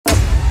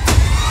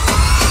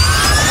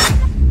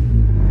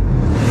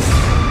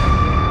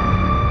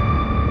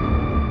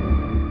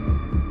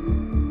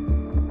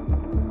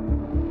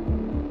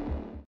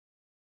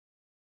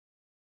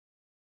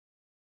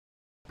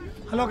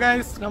Hello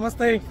guys,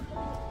 నమస్తే.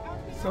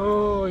 So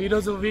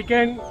ఈరోజు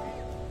weekend,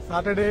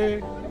 Saturday.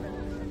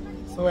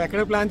 So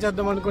ఎక్కడ ప్లాన్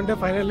చేద్దాం అనుకుంటే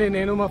ఫైనల్లీ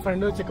నేను మా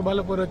ఫ్రెండ్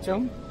చిక్కబళ్ళాపూర్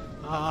వచ్చాం.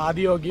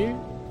 ఆదియోగి.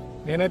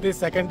 నేనైతే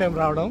సెకండ్ టైం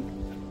రావడం,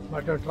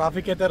 బట్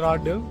ట్రాఫిక్ అయితే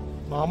రాడ్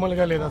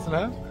మామూలుగా లేదు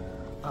అసలు.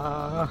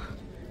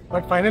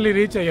 బట్ ఫైనల్లీ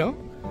రీచ్ అయ్యాం.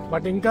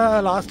 బట్ ఇంకా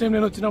లాస్ట్ టైం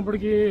నేను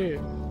వచ్చినప్పటికి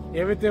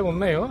ఏవైతే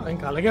ఉన్నాయో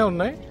ఇంకా అలాగే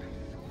ఉన్నాయి.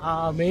 ఆ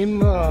మెయిన్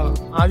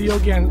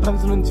ఆదియోగి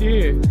ఎంట్రన్స్ నుంచి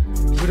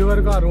గుడి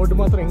వరకు ఆ రోడ్డు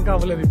మాత్రం ఇంకా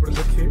అవ్వలేదు ఇప్పుడు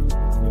వచ్చి.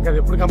 ఇంకా అది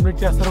ఎప్పుడు కంప్లీట్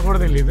చేస్తారో కూడా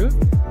తెలియదు.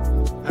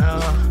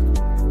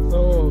 సో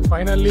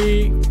ఫైనల్లీ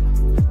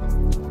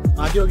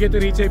ఆదియోగి అయితే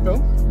రీచ్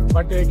అయిపోయాం.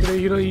 బట్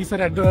ఇక్కడ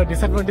ఈసారి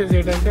డిసడ్వాంటేజ్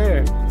ఏంటంటే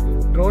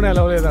డ్రోన్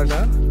అలౌ లేదట.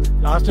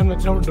 లాస్ట్ టైం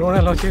వచ్చినప్పుడు డ్రోన్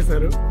అలౌ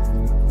చేశారు,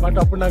 బట్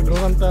అప్పుడు నాకు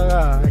డ్రోన్ అంత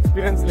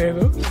ఎక్స్పీరియన్స్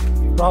లేదు,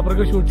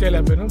 ప్రాపర్గా షూట్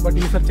చేయలేకపోయాను. బట్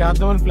ఈసారి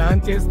చేద్దామని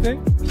ప్లాన్ చేస్తే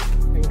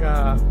ఇంకా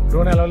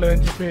డ్రోన్ అలౌ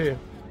లేదని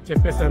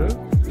చెప్పేశారు.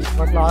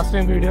 బట్ లాస్ట్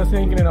టైం వీడియోస్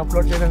ఇంక నేను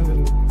అప్లోడ్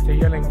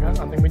చెయ్యాలి, ఇంకా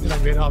అంతకుమించి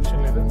నాకు వేరే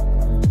ఆప్షన్ లేదు.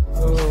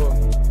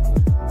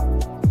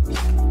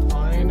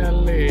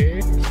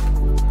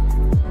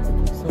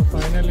 సో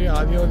ఫైనల్లీ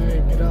ఆదియోగి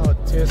దగ్గర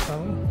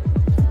వచ్చేస్తాం.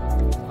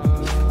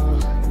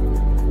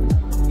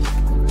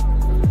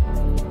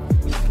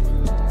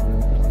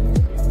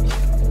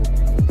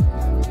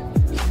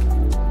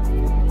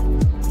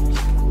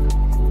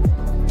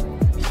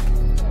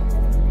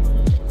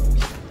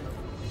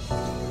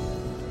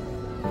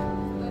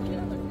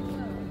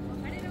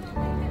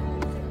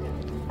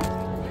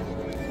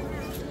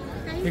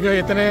 ఇక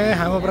ఇతనే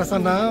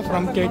హేమప్రసన్న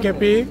ఫ్రమ్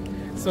కేకేపీ.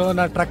 సో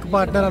నా ట్రక్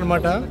పార్ట్నర్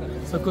అనమాట.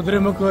 సో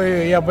కుదిరేముకు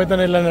ఈ అబ్బాయితో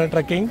వెళ్ళాను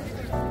ట్రక్కింగ్.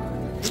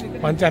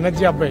 మంచి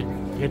ఎనర్జీ అబ్బాయి,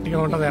 గట్టిగా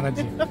ఉంటుంది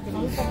ఎనర్జీ.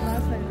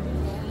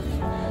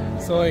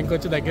 సో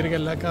ఇంకొచ్చి దగ్గరికి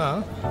వెళ్ళాక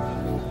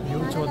వ్యూ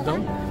చూద్దాం.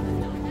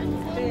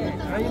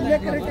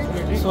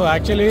 సో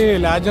యాక్చువల్లీ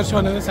లేజర్ షో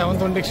అనేది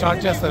 7:20కి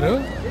స్టార్ట్ చేస్తారు.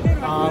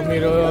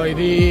 మీరు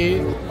ఇది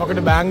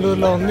ఒకటి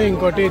బెంగళూరులో ఉంది,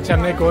 ఇంకోటి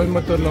చెన్నై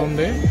కోయంబత్తూరులో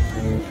ఉంది.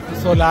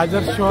 సో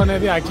లేజర్ షో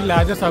అనేది యాక్చువల్లీ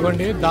లేజర్స్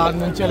అవ్వండి, దాని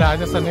నుంచే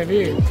లేజర్స్ అనేవి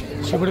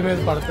శివుడి మీద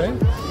పడతాయి.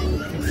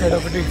 ఇటు సైడ్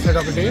ఒకటి, ఇటు సైడ్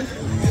ఒకటి.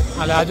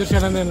 ఆ లేజర్ షో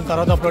అనేది నేను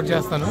తర్వాత అప్లోడ్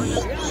చేస్తాను.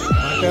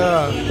 బట్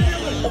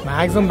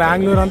మ్యాక్సిమం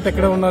బెంగళూరు అంతా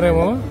ఇక్కడే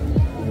ఉన్నారేమో,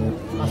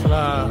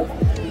 అసలు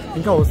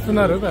ఇంకా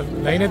వస్తున్నారు.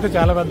 లైన్ అయితే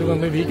చాలా పెద్దగా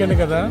ఉంది, వీకెండ్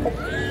కదా,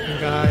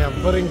 ఇంకా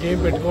ఎవ్వరు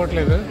ఇంకేం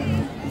పెట్టుకోవట్లేదు.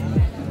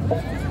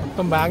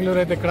 మొత్తం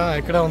బెంగళూరు అయితే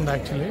ఇక్కడ ఉంది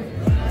యాక్చువల్లీ.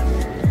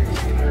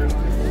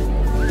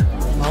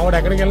 మావాడు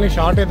ఎక్కడికి వెళ్ళి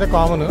షార్ట్ అయితే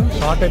కామన్,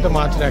 షార్ట్ అయితే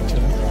మార్చరు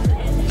యాక్చువల్లీ.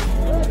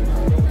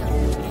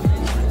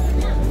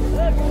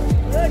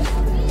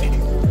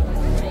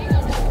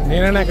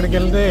 నేనైనా ఎక్కడికి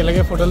వెళ్తే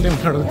ఇలాగే ఫోటోలు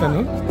దింపని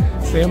అడుగుతాను.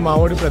 సేమ్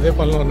మావాడు ఇప్పుడు అదే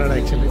పనిలో ఉన్నాడు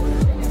యాక్చువల్లీ.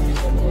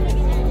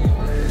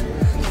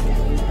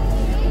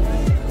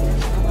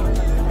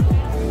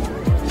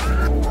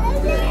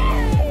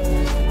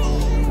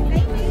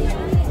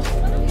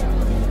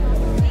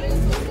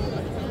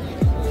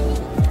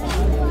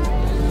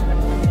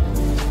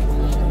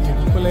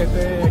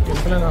 అయితే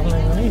టెంపుల్ అని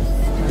అనలేదు కానీ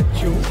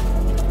స్టాచ్యూ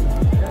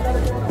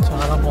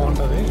చాలా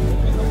బాగుంటుంది.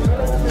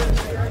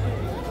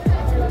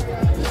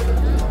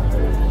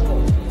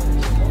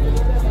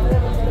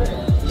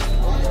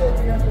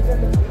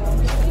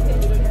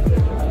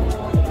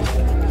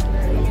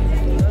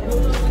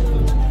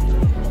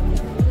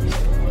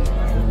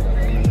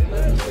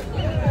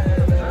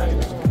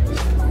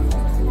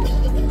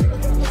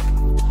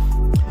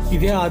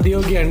 ఇదే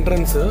ఆదియోగి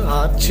ఎంట్రన్స్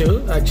ఆర్చ్.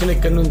 యాక్చువల్లీ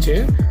ఇక్కడ నుంచే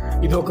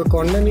ఇది ఒక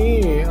కొండని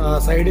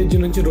సైడ్ ఎడ్జ్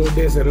నుంచి రోడ్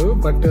వేశారు.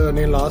 బట్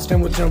నేను లాస్ట్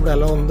టైం వచ్చినప్పుడు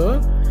ఎలా ఉందో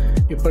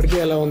ఇప్పటికీ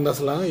ఎలా ఉంది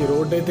అసలు. ఈ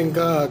రోడ్ అయితే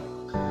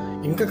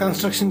ఇంకా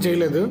కన్స్ట్రక్షన్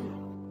చేయలేదు,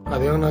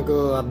 అదేమో నాకు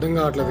అర్థం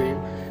కావట్లేదు.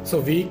 సో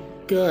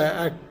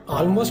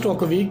ఆల్మోస్ట్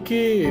ఒక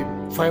వీక్కి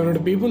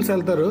 500 పీపుల్స్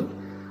వెళ్తారు.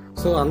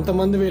 సో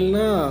అంతమంది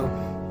వెళ్ళినా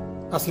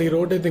అసలు ఈ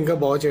రోడ్ అయితే ఇంకా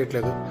బాగు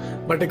చేయట్లేదు.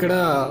 బట్ ఇక్కడ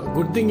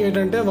గుడ్ థింగ్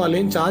ఏంటంటే వాళ్ళు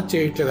ఏం ఛార్జ్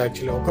చేయట్లేదు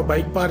యాక్చువల్లీ. ఒక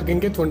బైక్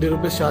పార్కింగ్కి 20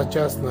 రూపీస్ ఛార్జ్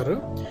చేస్తున్నారు.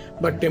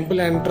 బట్ టెంపుల్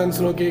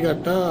ఎంట్రన్స్లోకి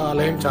గట్టా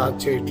అలా ఏం ఛార్జ్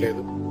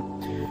చేయట్లేదు.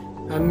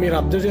 అండ్ మీరు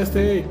అబ్జర్వ్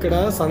చేస్తే ఇక్కడ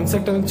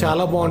సన్సెట్ అనేది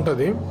చాలా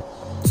బాగుంటుంది.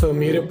 సో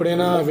మీరు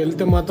ఎప్పుడైనా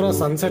వెళ్తే మాత్రం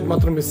సన్సెట్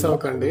మాత్రం మిస్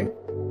అవ్వకండి.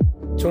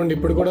 చూడండి,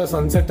 ఇప్పుడు కూడా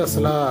సన్సెట్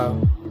అసలు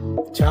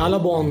చాలా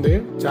బాగుంది,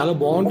 చాలా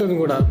బాగుంటుంది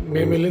కూడా.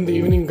 మేము వెళ్ళింది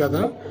ఈవినింగ్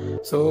కదా,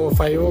 సో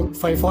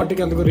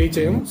 5:40కి అందుకు రీచ్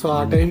అయ్యాం. సో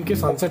ఆ టైంకి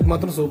సన్సెట్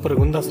మాత్రం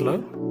సూపర్గా ఉంది అసలు.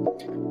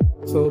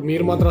 సో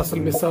మీరు మాత్రం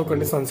అసలు మిస్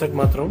అవ్వకండి సన్సెట్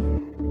మాత్రం.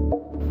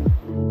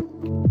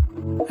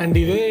 అండ్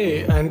ఇదే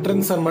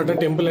ఎంట్రన్స్ అనమాట,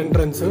 టెంపుల్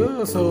ఎంట్రన్స్.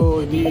 సో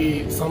ఇది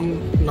సమ్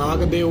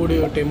నాగదేవుడి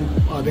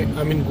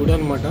గుడి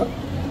అనమాట.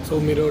 సో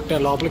మీరు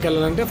లోపలికి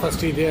వెళ్ళాలంటే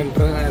ఫస్ట్ ఇదే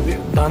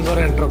దాని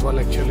ద్వారా ఎంటర్ అవ్వాలి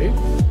యాక్చువల్లీ.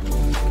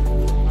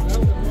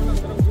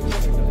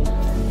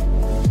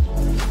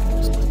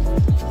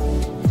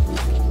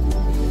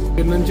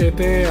 ఇక్కడ నుంచి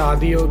అయితే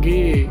ఆదియోగి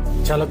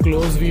చాలా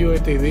క్లోజ్ వ్యూ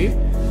అయితే ఇది.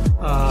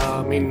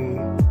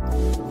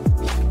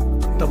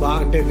 అంత బాగా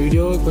అంటే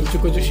వీడియో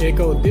కొంచెం షేక్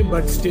అవుద్ది,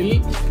 బట్ స్టిల్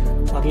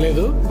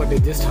పర్లేదు, బట్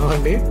అడ్జస్ట్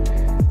అవ్వండి.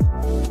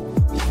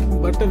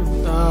 బట్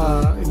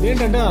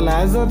ఇదేంటంటే ఆ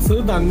లేజర్స్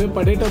దాని మీద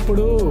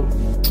పడేటప్పుడు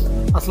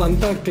అసలు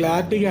అంత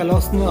క్లారిటీగా ఎలా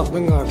వస్తుందో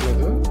అర్థం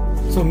కావట్లేదు.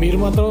 సో మీరు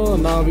మాత్రం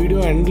నా వీడియో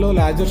ఎండ్లో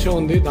లేజర్ షో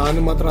ఉంది,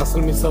 దాన్ని మాత్రం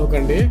అస్సలు మిస్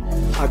అవ్వకండి.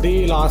 అది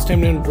లాస్ట్ టైం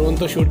నేను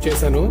డ్రోన్తో షూట్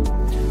చేశాను.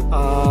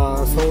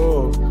 సో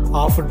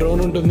హాఫ్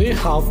డ్రోన్ ఉంటుంది,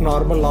 హాఫ్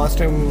నార్మల్ లాస్ట్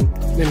టైం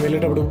నేను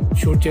వెళ్ళేటప్పుడు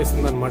షూట్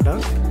చేసింది అనమాట.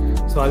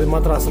 సో అది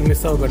మాత్రం అసలు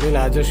మిస్ అవ్వకండి,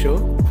 లేజర్ షో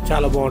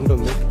చాలా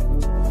బాగుంటుంది.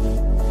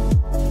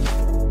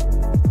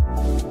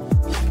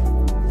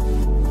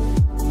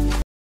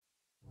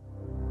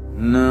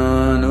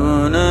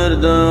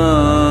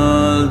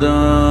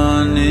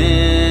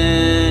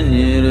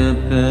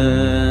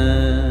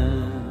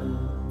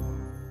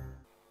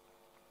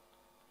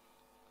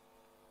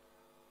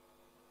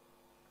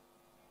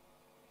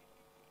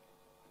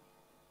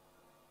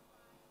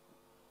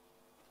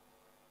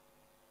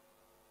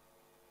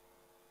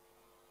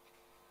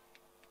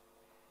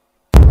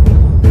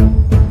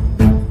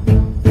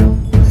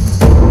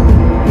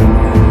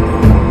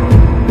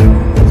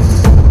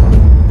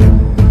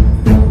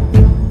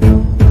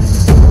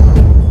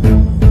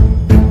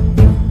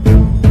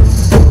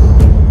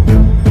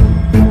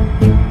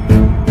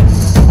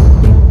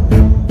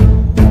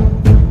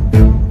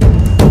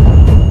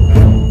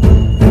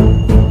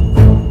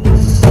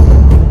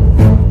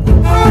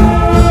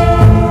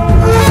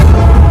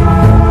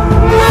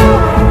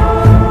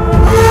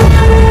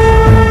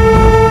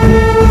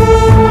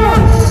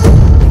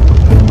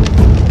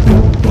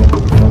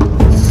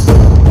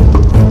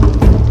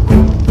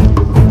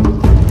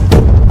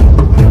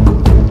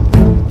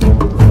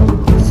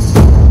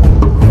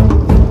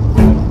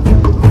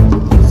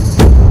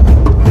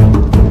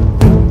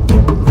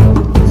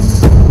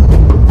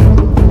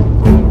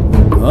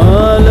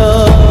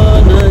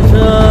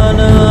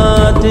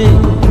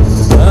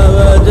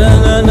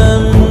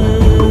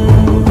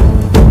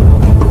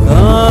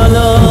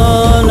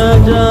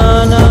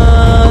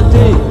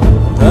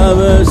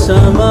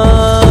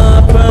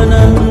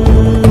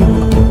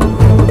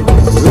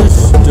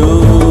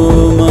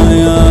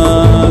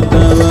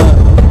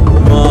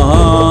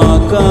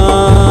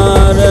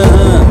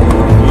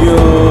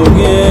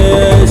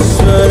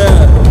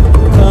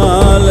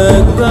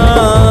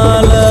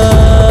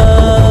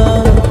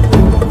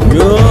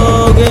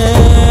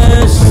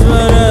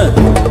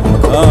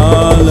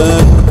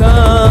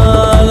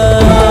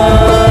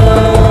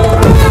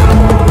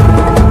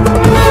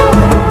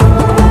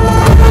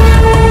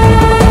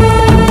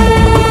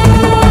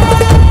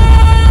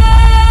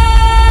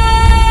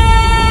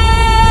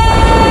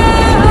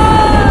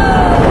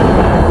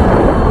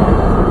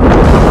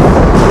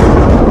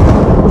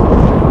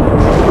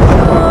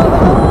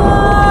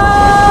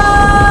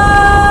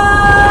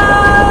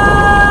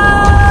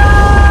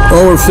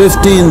 Over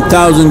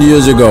 15,000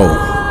 years ago,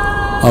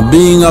 a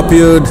being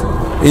appeared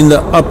in the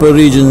upper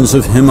regions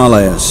of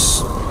Himalayas.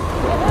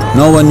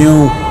 No one knew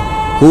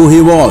who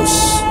he was,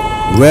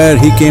 where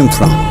he came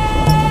from.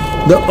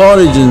 The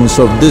origins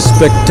of this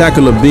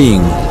spectacular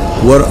being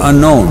were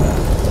unknown.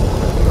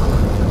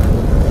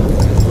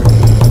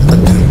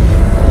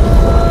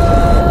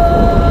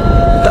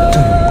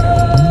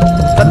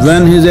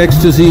 When his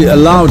ecstasy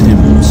allowed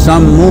him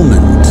some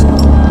movement,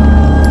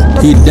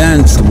 he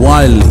danced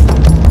wildly.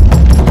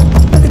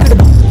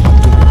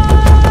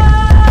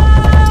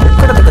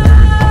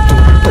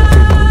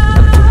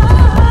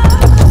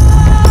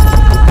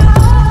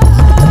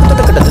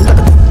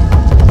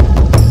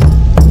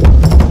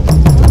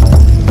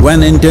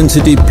 When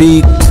intensity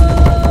peaked,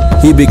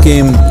 he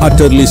became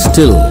utterly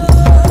still.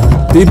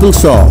 People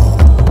saw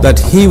that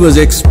he was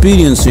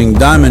experiencing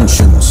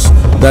dimensions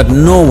that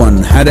no one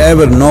had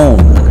ever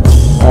known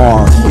or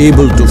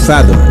able to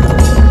fathom.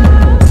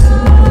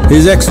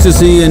 His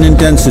ecstasy and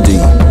intensity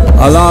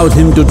allowed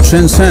him to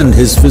transcend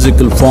his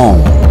physical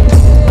form.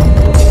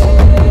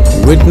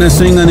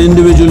 Witnessing an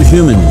individual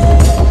human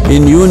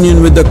in union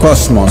with the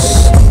cosmos,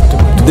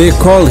 they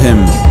called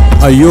him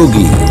a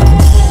yogi,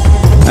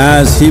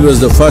 as he was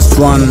the first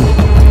one,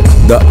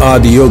 the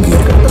Adiyogi.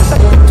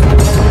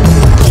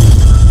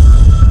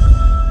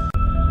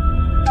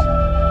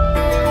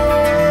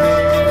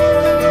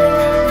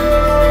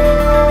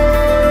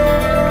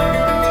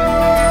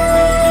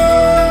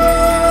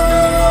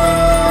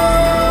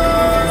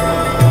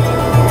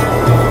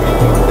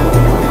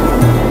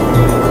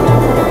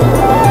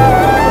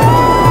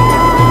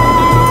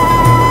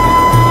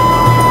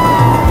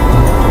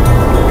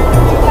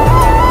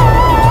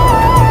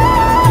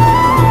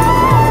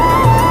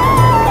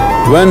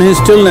 When his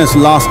stillness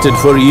lasted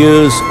for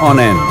years on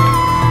end,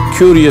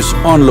 curious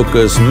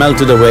onlookers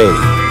melted away.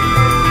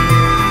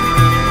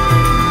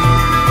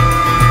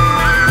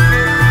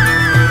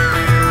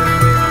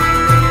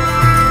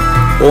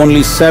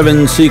 Only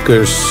 7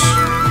 seekers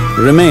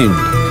remained,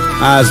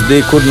 as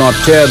they could not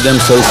tear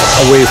themselves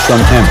away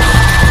from him.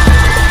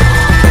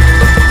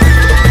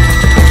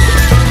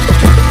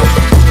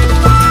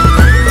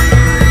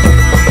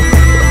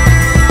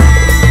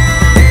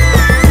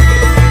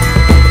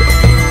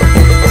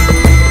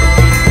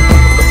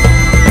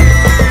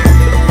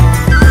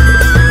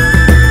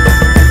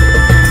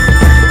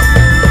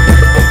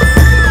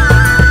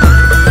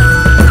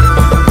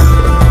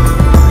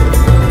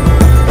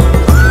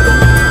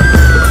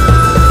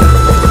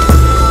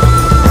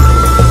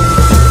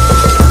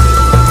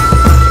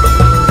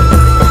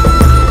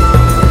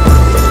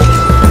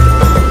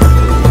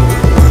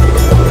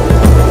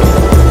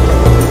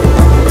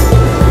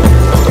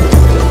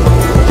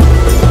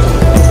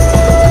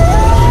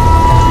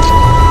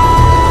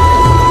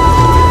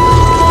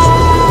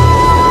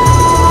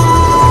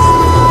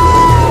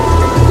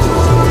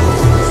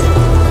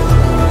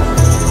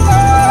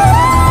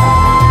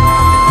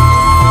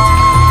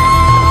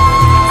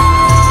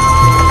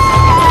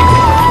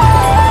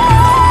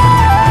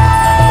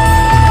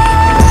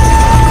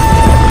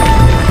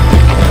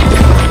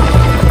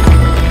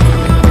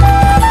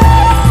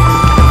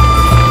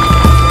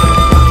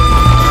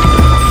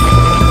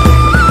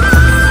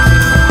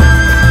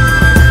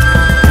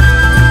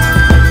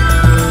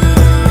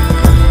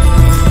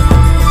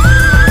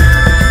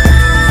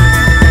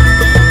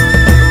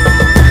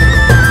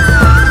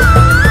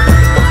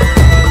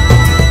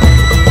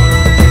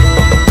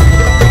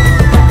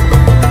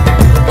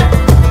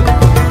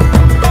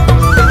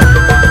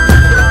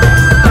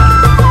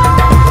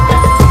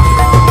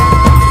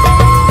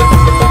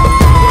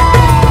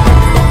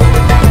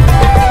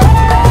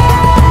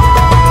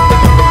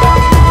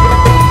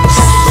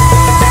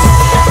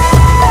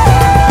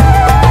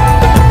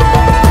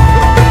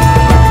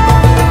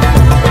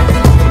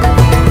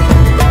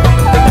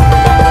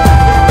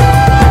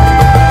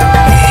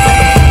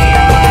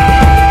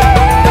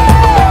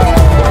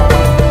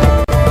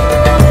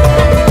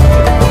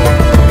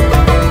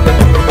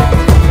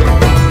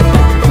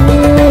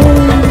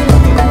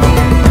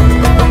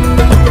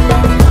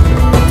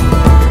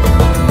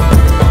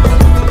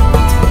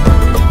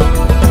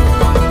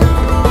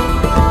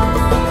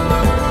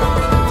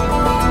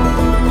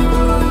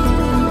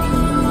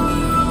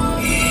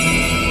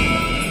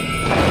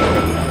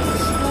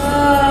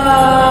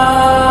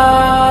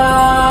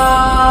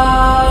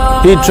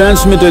 He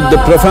transmitted the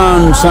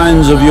profound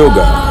science of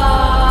yoga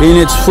in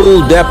its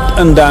full depth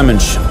and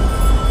dimension.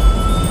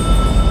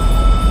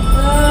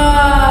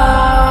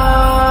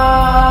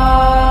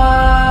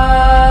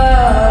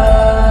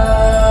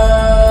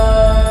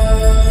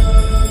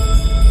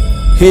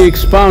 He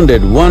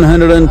expounded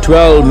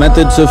 112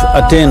 methods of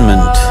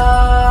attainment,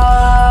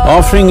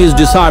 offering his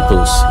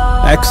disciples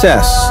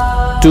access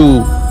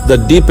to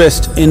the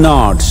deepest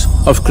innards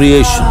of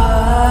creation.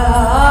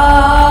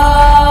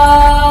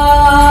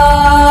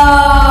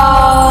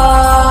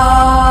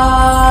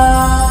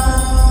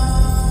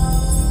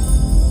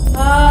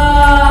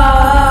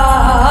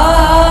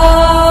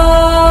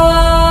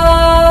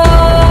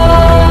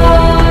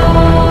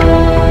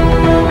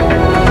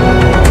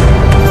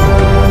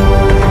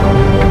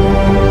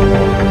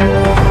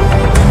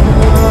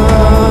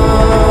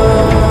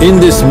 In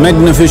this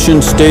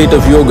magnificent state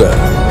of yoga,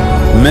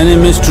 many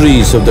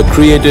mysteries of the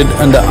created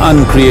and the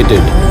uncreated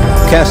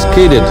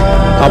cascaded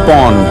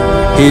upon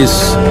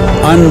his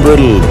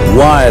unbridled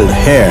wild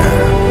hair.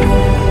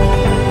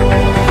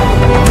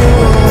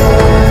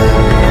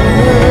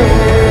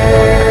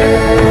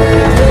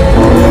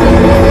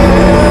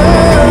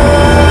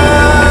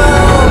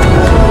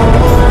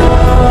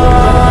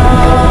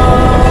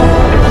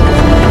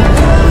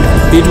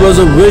 It was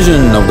a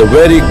vision of the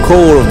very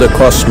core of the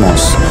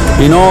cosmos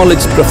in all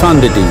its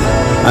profundity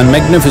and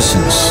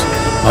magnificence,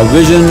 a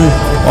vision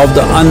of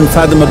the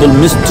unfathomable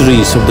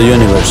mysteries of the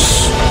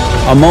universe,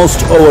 a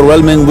most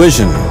overwhelming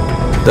vision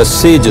the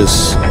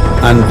sages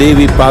and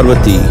Devi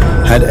Parvati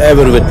had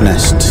ever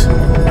witnessed.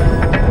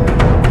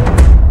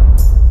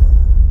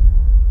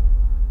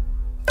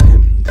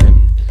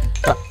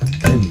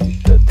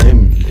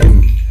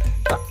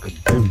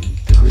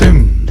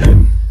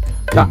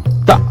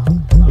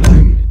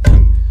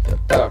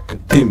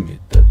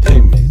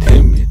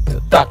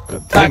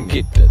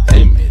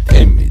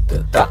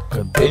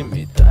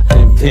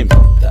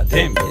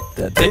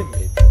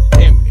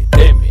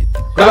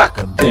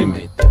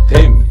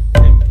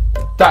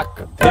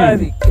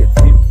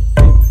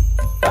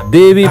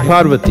 Devi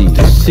Parvati,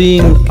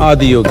 seeing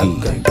Adiyogi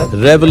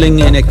reveling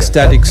in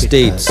ecstatic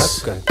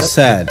states,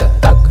 said,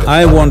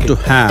 "I want to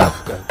have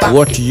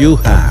what you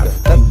have,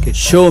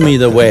 show me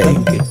the way."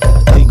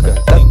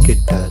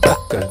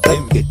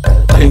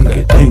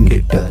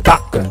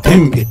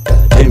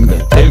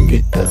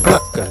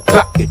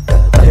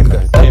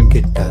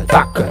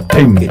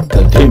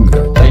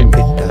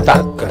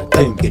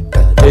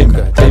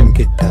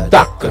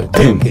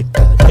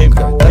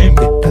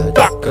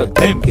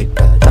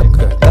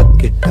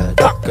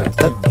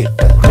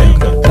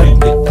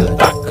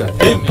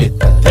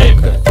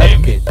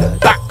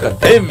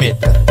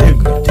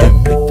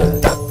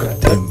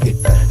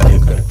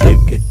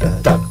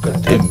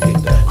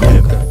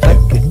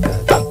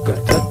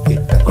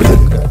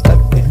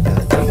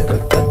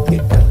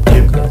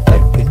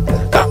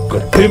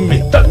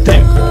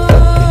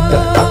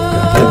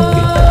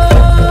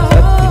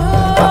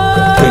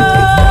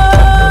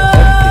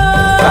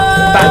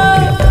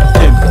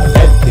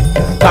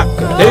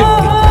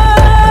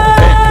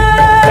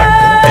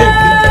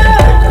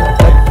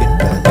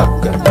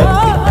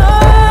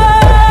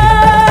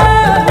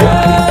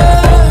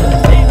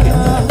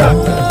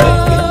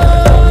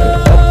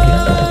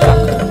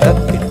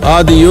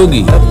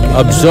 Adiyogi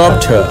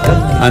absorbed her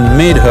and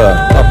made her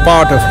a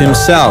part of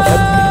himself,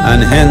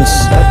 and hence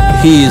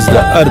he is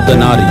the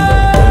Ardhanari,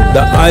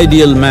 the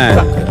ideal man,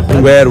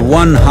 where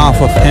one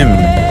half of him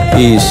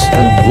is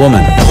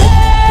woman.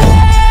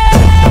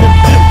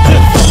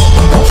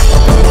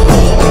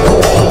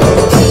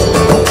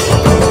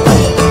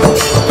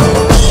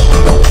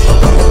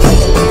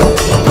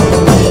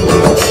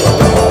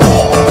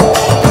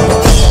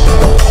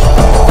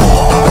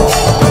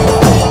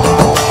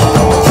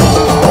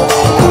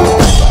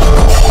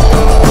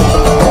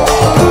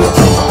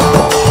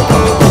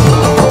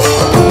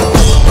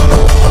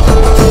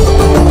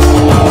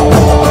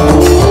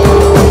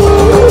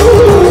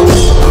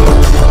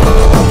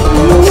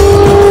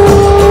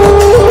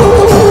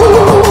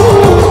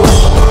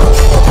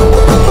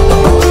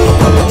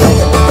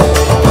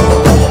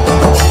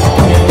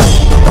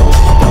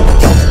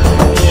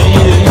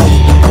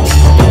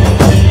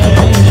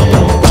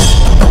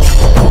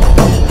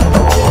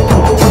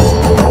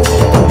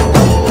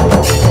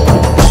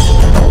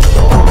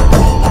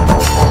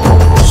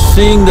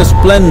 Seeing the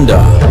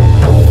splendor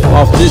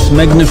of this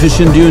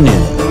magnificent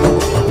union,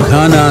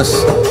 Ghanas,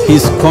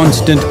 his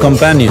constant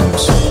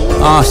companions,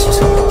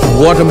 asked,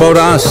 "What about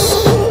us?"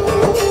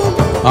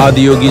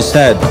 Adiyogi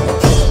said,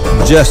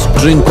 "Just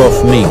drink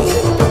of me,"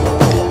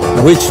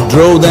 which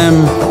drove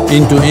them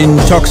into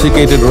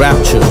intoxicated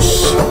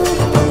raptures.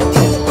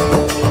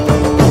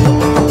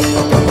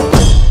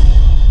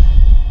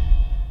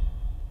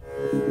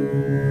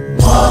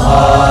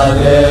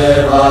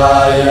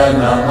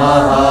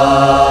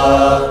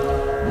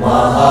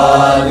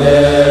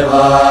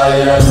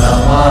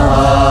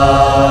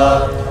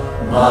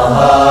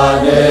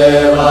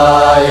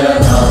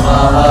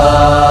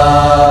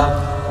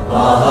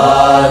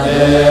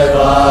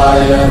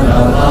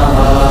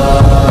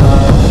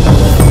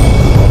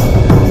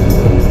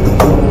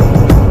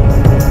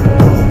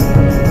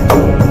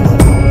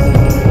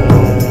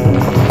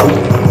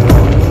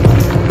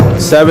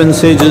 seven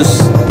sages,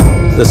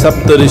 the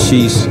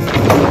Saptarishis,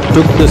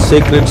 took the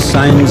sacred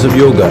science of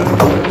yoga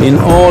in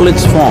all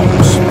its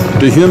forms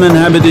to human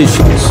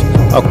habitations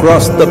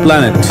across the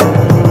planet,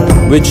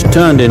 which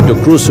turned into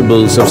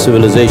crucibles of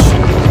civilization.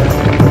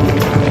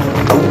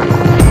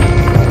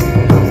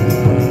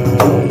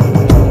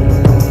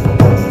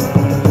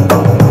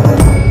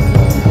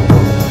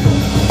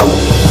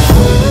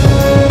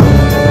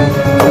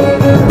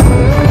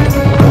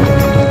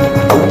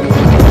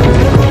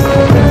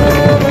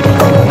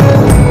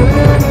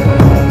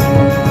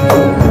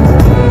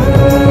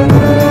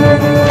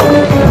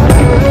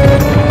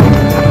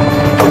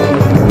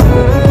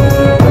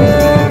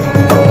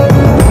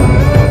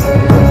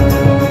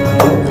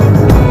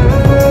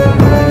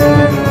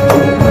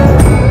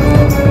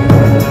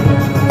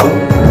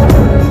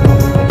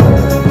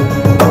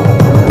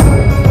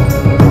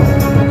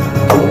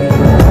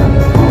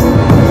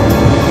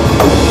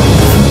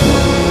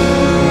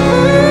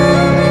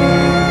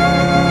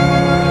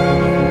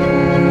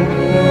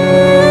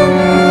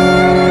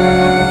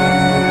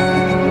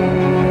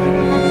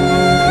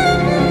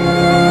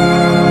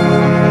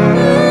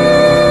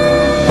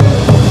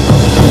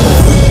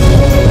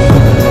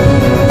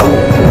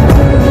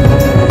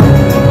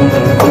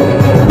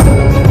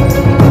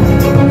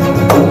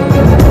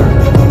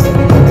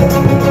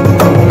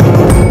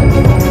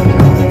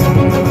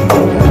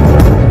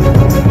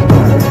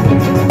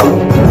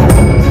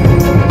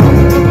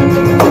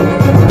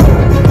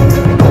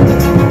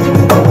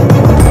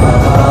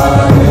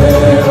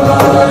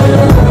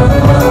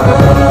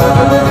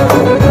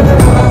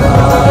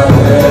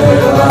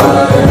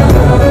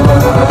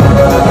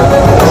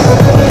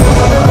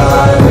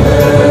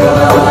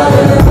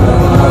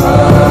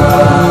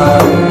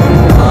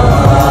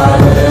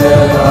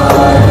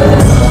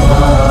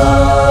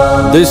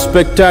 This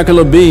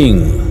spectacular being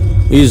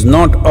is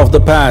not of the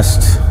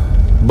past,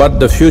 but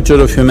the future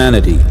of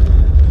humanity.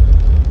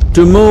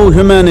 To move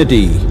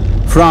humanity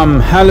from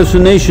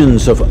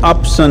hallucinations of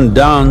ups and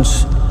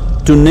downs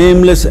to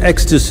nameless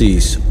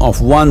ecstasies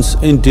of one's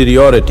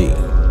interiority.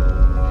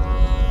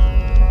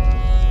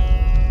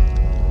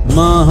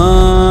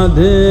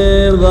 Mahadevaya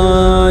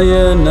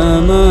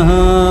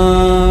Namaha,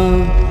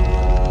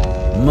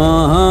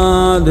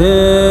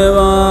 Mahadevaya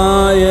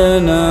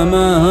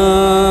Namaha,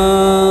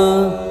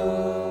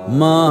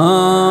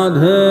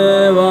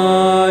 Mahadevaya